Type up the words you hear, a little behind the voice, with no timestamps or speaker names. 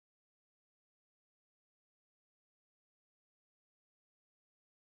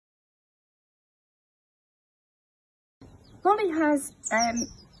Molly has,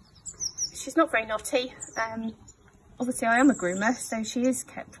 she's not very naughty. Obviously I am a groomer, so she is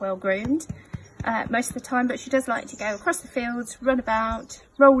kept well groomed most of the time, but she does like to go across the fields, run about,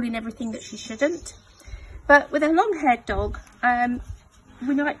 roll in everything that she shouldn't. But with a long-haired dog,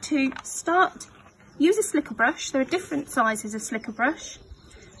 we like to use a slicker brush. There are different sizes of slicker brush.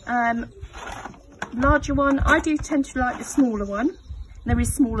 Larger one, I do tend to like the smaller one. There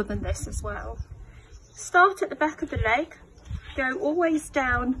is smaller than this as well. Start at the back of the leg, go always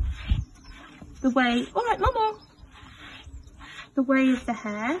down the way, all right mama, the way of the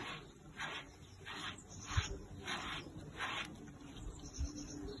hair.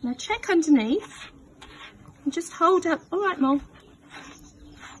 Now check underneath and just hold up, all right mom,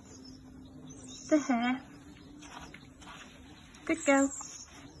 the hair. Good girl.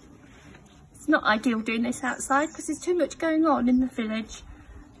 It's not ideal doing this outside because there's too much going on in the village.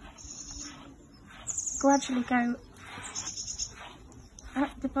 Gradually go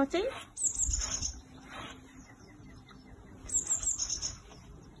up the body.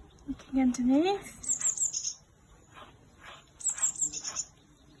 Looking underneath.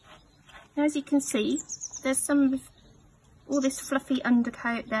 Now, as you can see, there's some of all this fluffy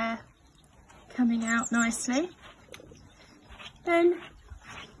undercoat there coming out nicely. Then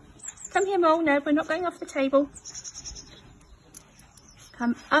come here, Mole. No, we're not going off the table.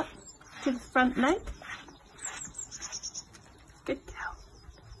 Come up to the front leg. Good girl.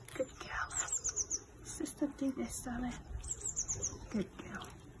 Good girl. Sister, do this, darling. Good girl.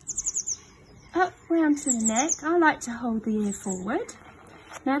 Up round to the neck. I like to hold the ear forward.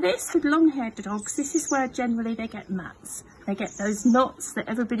 Now this, with long-haired dogs, this is where generally they get mats. They get those knots that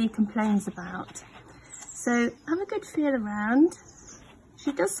everybody complains about. So have a good feel around.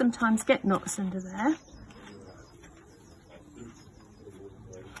 She does sometimes get knots under there.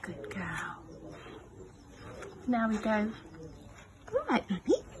 Good girl. Now we go. All right,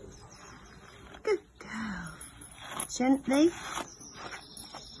 baby. Good girl. Gently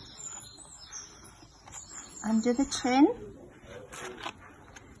under the chin.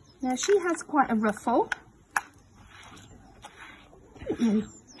 Now she has quite a ruffle. Don't you?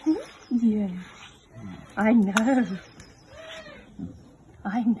 Yeah. I know.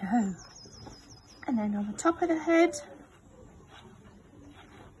 I know. And then on the top of the head,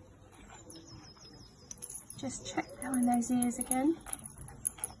 just check behind those ears again.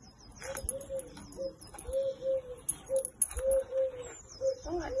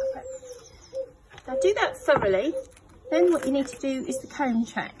 Alright, okay. Now do that thoroughly. Then what you need to do is the comb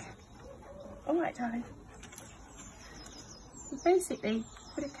check. Alright, darling. So basically,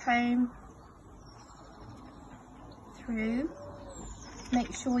 put a comb through.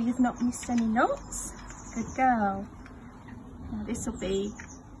 Make sure you've not missed any knots. Good girl. Now this will be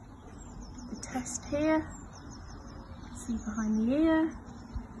the test here. See behind the ear.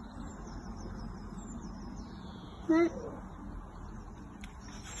 No.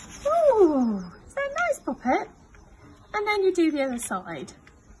 Ooh, is that nice, Poppet? And then you do the other side.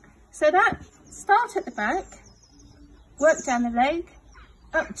 So that, start at the back, work down the leg,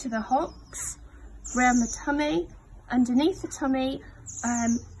 up to the hocks, round the tummy, underneath the tummy.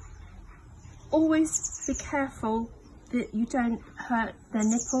 Always be careful that you don't hurt their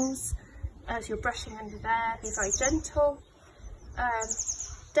nipples as you're brushing under there. Be very gentle.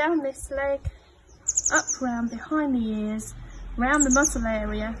 Down this leg, up round behind the ears, round the muzzle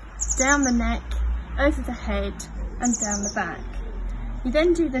area, down the neck, over the head and down the back. You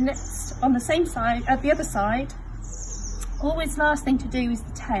then do the next on the same side, at the other side. Always last thing to do is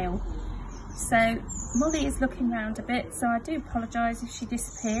the tail. So Molly is looking round a bit, so I do apologise if she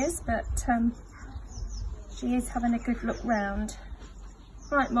disappears, but she is having a good look round.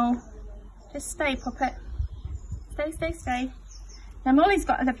 Right, Mole, just stay, Poppet. Stay, stay, stay. Now Molly's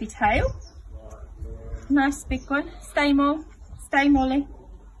got a lovely tail. Nice big one. Stay, Mole. Stay, Molly.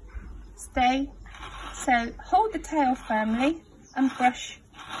 Stay. So hold the tail firmly and brush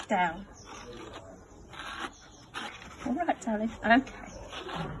down. All right, darling. Okay.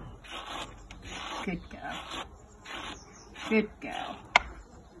 Good girl. Good girl.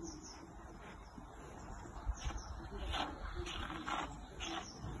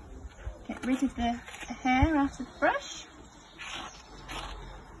 Get rid of the hair out of the brush.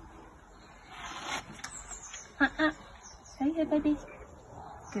 Stay here, baby.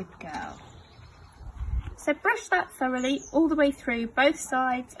 Good girl. So brush that thoroughly all the way through, both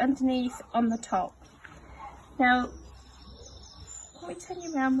sides, underneath, on the top. Now, let me turn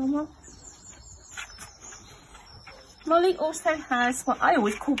you around, Mama. Molly also has what I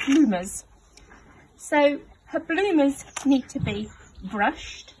always call bloomers. So her bloomers need to be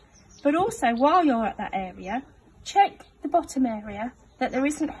brushed, but also while you're at that area, check the bottom area that there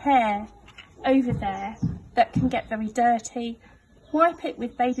isn't hair over there that can get very dirty. Wipe it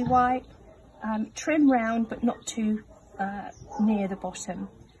with baby wipe, trim round but not too near the bottom.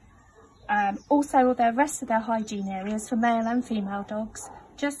 Also the rest of their hygiene areas for male and female dogs,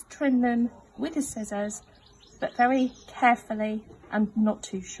 just trim them with the scissors but very carefully and not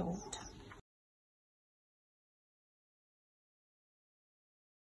too short.